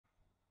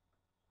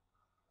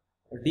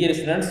Dear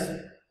students,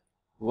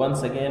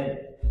 once again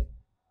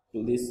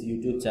to this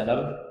YouTube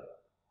channel.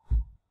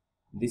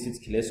 This is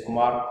Khilesh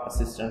Kumar,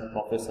 Assistant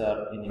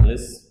Professor in English.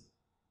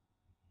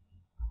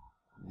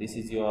 This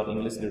is your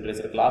English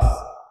literature class,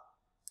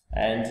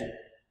 and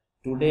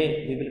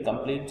today we will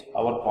complete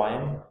our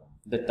poem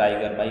 "The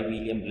Tiger" by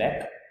William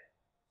Blake.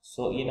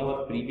 So in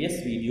our previous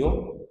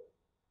video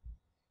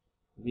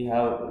we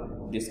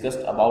have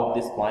discussed about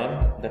this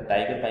poem "The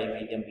Tiger" by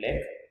William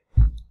Blake,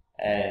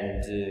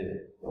 and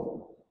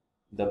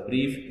the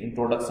brief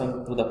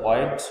introduction to the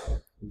poet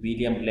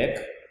William Blake.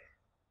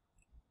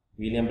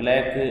 William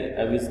Blake,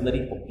 a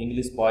visionary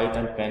English poet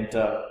and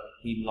painter,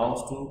 he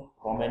belongs to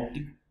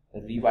Romantic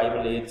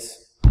Revival age,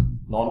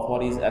 known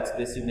for his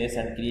expressiveness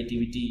and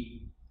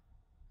creativity.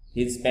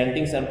 His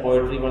paintings and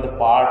poetry were the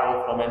part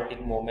of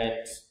Romantic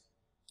movement,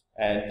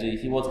 and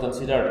he was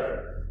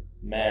considered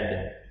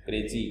mad,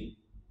 crazy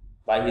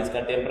by his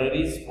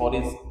contemporaries for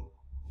his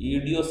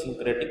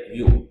idiosyncratic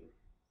view.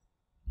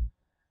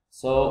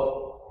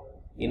 So,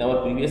 in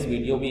our previous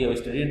video, we have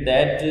studied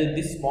that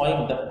this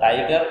poem, "The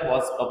Tiger,"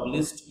 was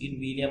published in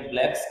William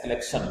Blake's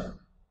collection,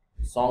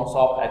 Songs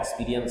of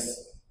Experience.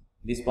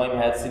 This poem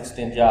has 6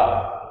 stanza,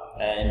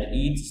 and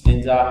each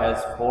stanza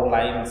has 4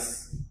 lines.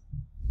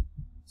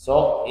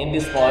 So, in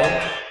this poem,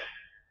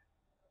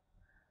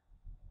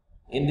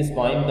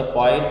 the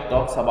poet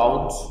talks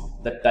about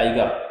the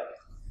tiger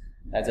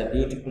as a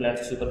beautiful and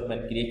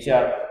superhuman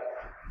creature.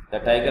 The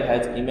tiger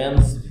has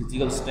immense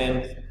physical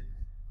strength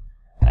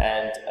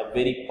and a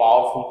very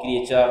powerful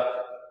creature.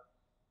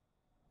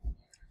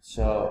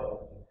 So,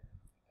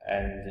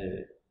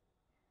 and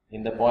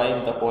in the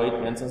poem, the poet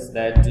mentions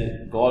that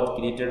God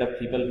created a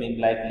feeble being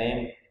like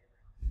lamb,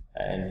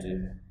 and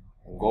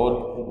God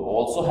would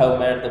also have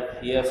made the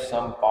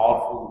fearsome,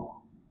 powerful,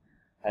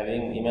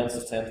 having immense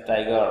strength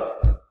tiger.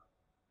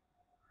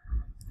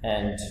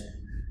 And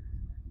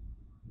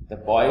the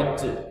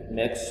poet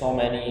makes so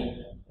many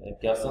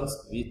questions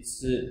which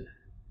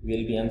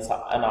will be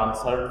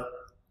unanswered.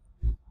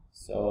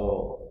 So,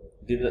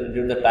 did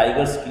the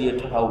tiger's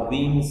creator have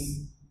wings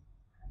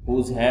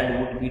whose hand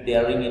would be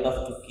daring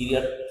enough to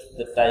create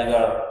the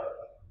tiger?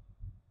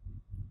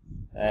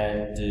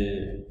 And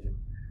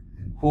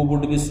who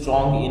would be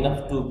strong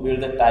enough to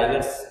build the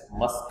tiger's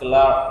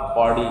muscular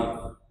body,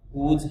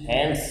 whose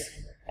hands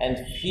and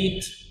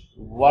feet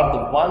were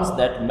the ones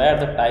that made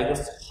the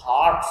tiger's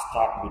heart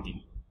start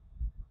beating?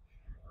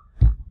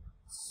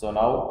 So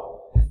now,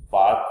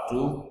 part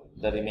 2,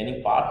 the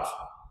remaining part.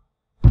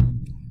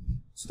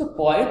 So the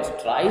poet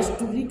tries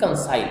to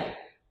reconcile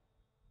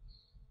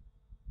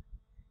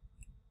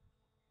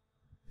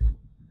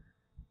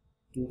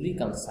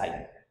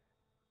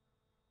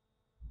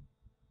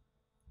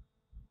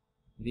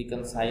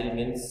reconcile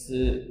means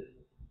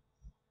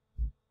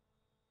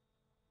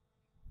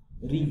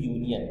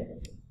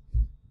reunion.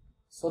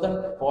 So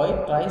the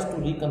poet tries to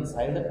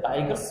reconcile the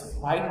tiger's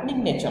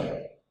frightening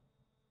nature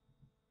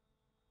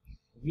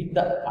with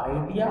the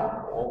idea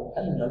of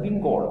a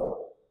loving God.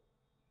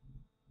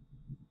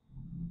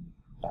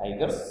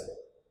 Tiger's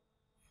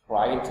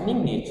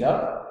frightening nature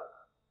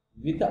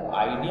with the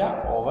idea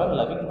of a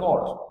loving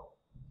God.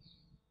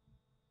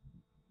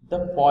 The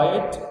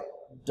poet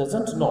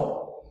doesn't know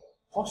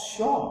for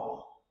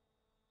sure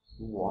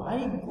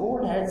why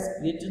God has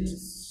created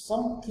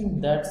something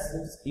that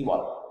seems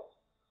evil.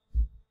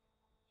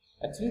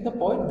 Actually, the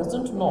poet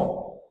doesn't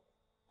know,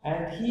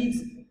 and he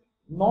is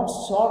not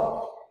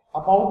sure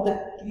about the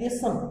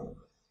creation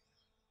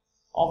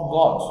of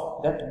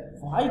God, that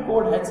why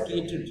God has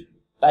created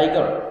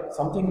tiger,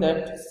 something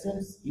that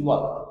seems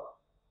evil.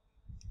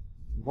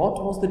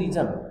 What was the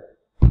reason?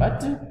 But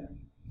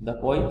the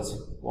poet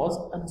was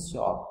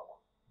unsure.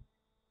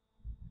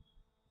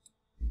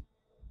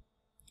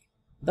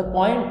 The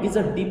poem is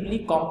a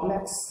deeply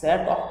complex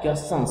set of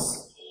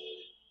questions.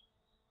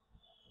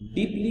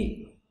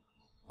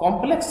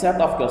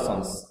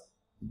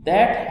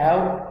 That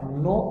have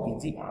no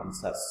easy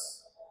answers.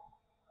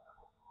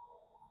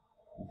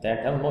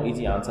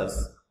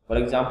 For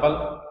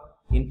example,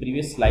 in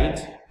previous slide,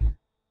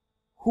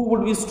 who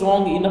would be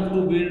strong enough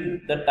to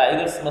build the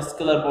tiger's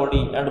muscular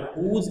body, and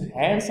whose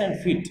hands and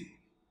feet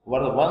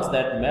were the ones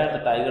that made the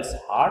tiger's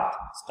heart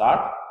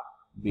start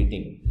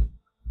beating?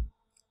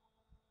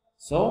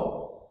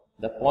 So,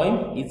 the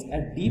poem is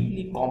a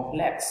deeply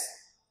complex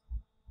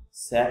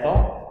set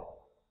of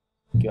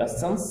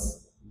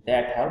questions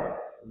that have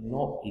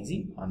no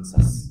easy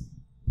answers.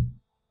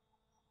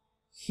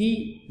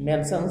 He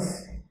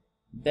mentions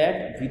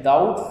that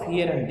without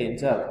fear and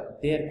danger,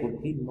 there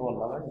could be no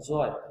love and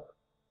joy.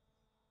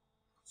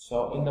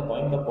 So, in the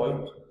poem, the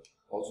poet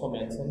also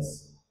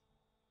mentions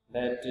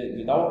that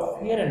without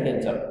fear and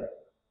danger,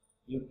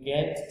 you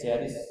can't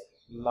cherish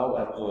love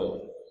and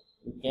joy.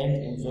 You can't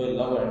enjoy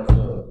love and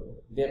joy.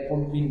 There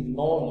could be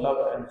no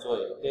love and joy.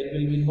 There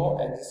will be no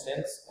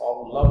existence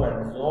of love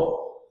and joy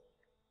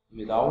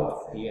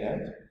without fear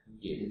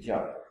and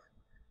danger.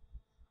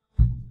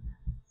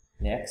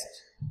 Next.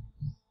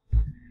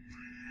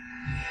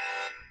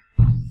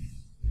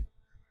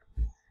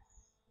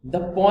 The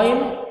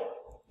poem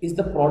is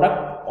the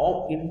product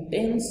of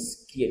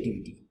intense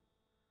creativity.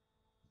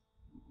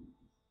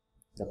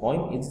 The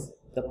poem is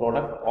the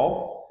product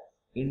of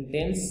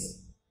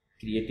intense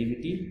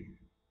creativity.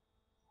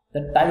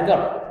 The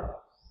tiger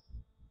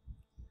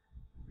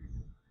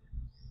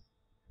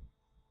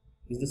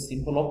is the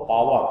symbol of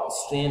power,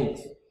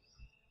 strength.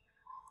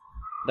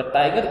 The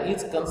tiger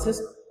is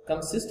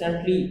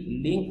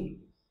consistently linked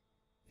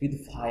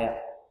with fire.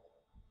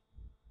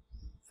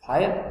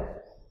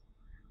 Fire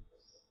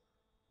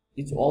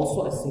is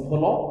also a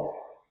symbol of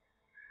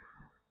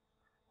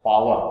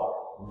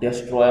power,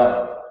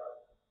 destroyer.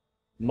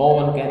 No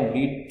one can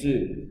beat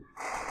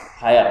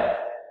fire.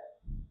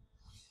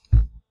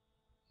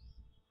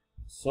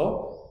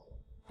 So,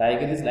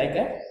 tiger is like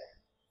a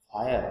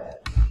fire.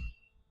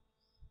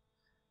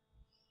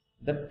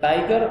 The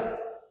tiger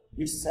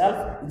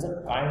itself is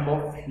a kind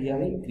of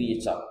fiery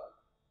creature,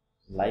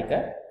 like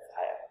a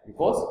fire,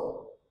 because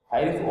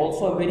fire is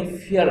also a very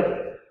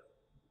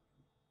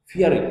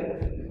fiery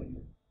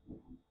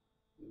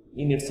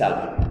in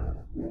itself.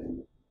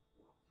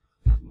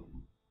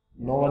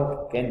 No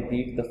one can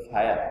beat the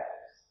fire.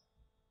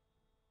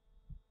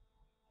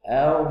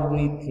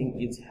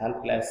 Everything is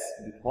helpless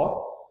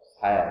before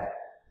fire.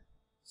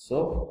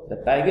 So the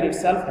tiger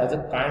itself has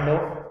a kind of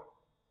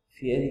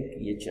fiery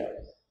creature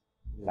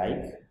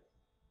like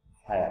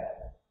fire.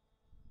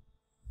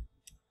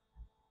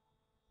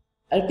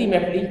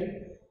 Ultimately,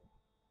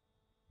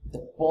 the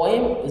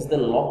poem is the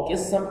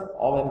location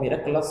of a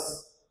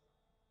miraculous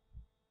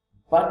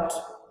but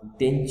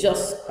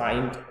dangerous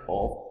kind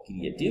of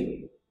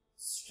creative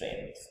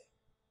strength.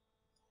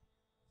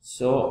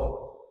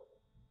 So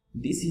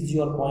this is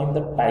your poem,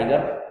 The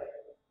Tiger,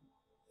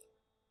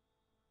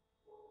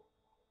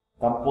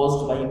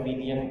 composed by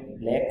William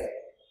Black,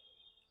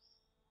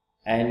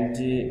 and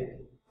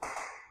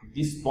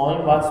this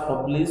poem was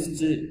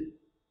published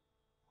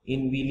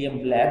in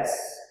William Black's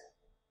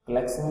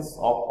collections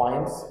of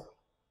poems,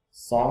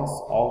 Songs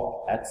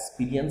of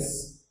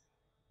Experience,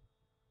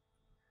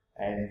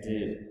 and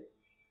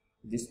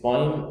this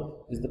poem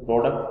is the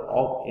product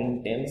of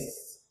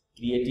intense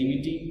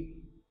creativity,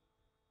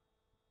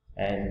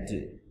 and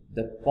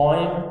the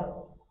poet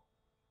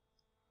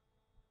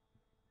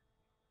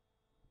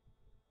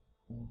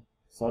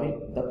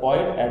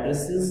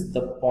addresses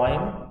the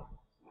poem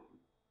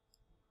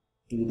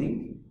to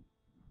the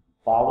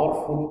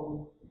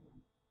powerful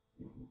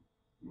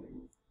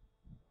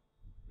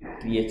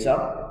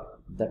creature,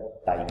 the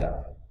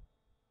tiger.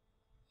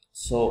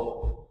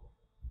 So,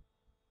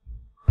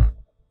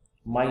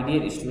 my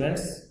dear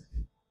students,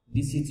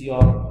 this is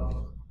your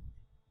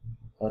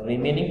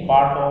remaining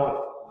part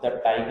of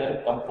The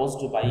Tiger,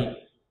 composed by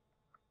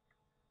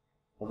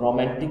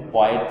romantic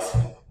poet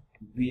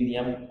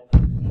William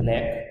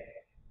Black.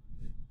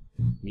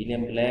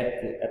 William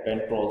Black, a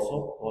painter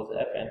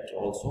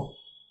also.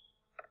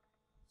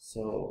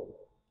 So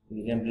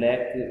William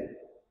Black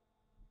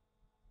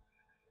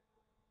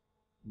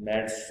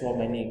made so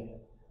many,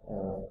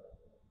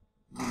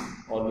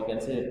 or we can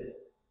say,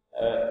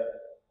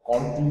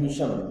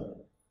 contribution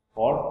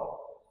for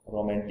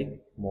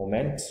romantic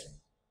movement.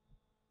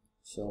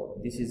 So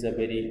this is a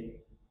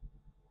very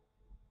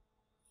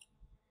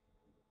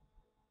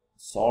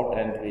short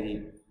and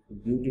very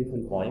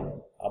beautiful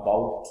poem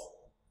about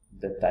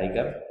the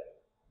tiger,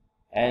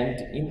 and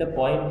in the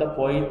poem the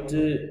poet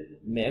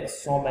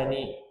makes so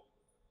many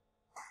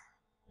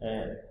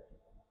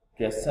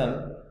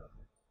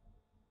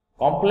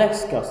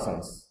complex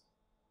questions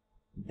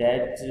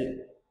that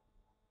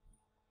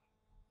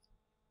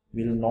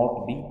will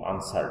not be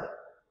answered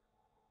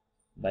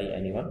by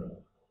anyone.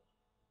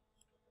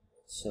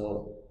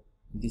 So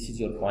this is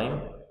your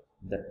poem,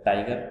 The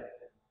Tiger,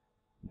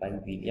 by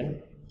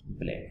William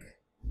Black.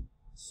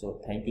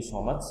 So thank you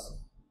so much.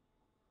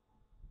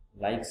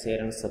 Like, share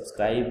and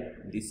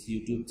subscribe this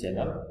YouTube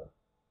channel.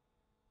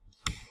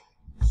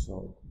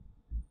 So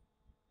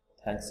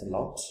thanks a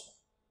lot.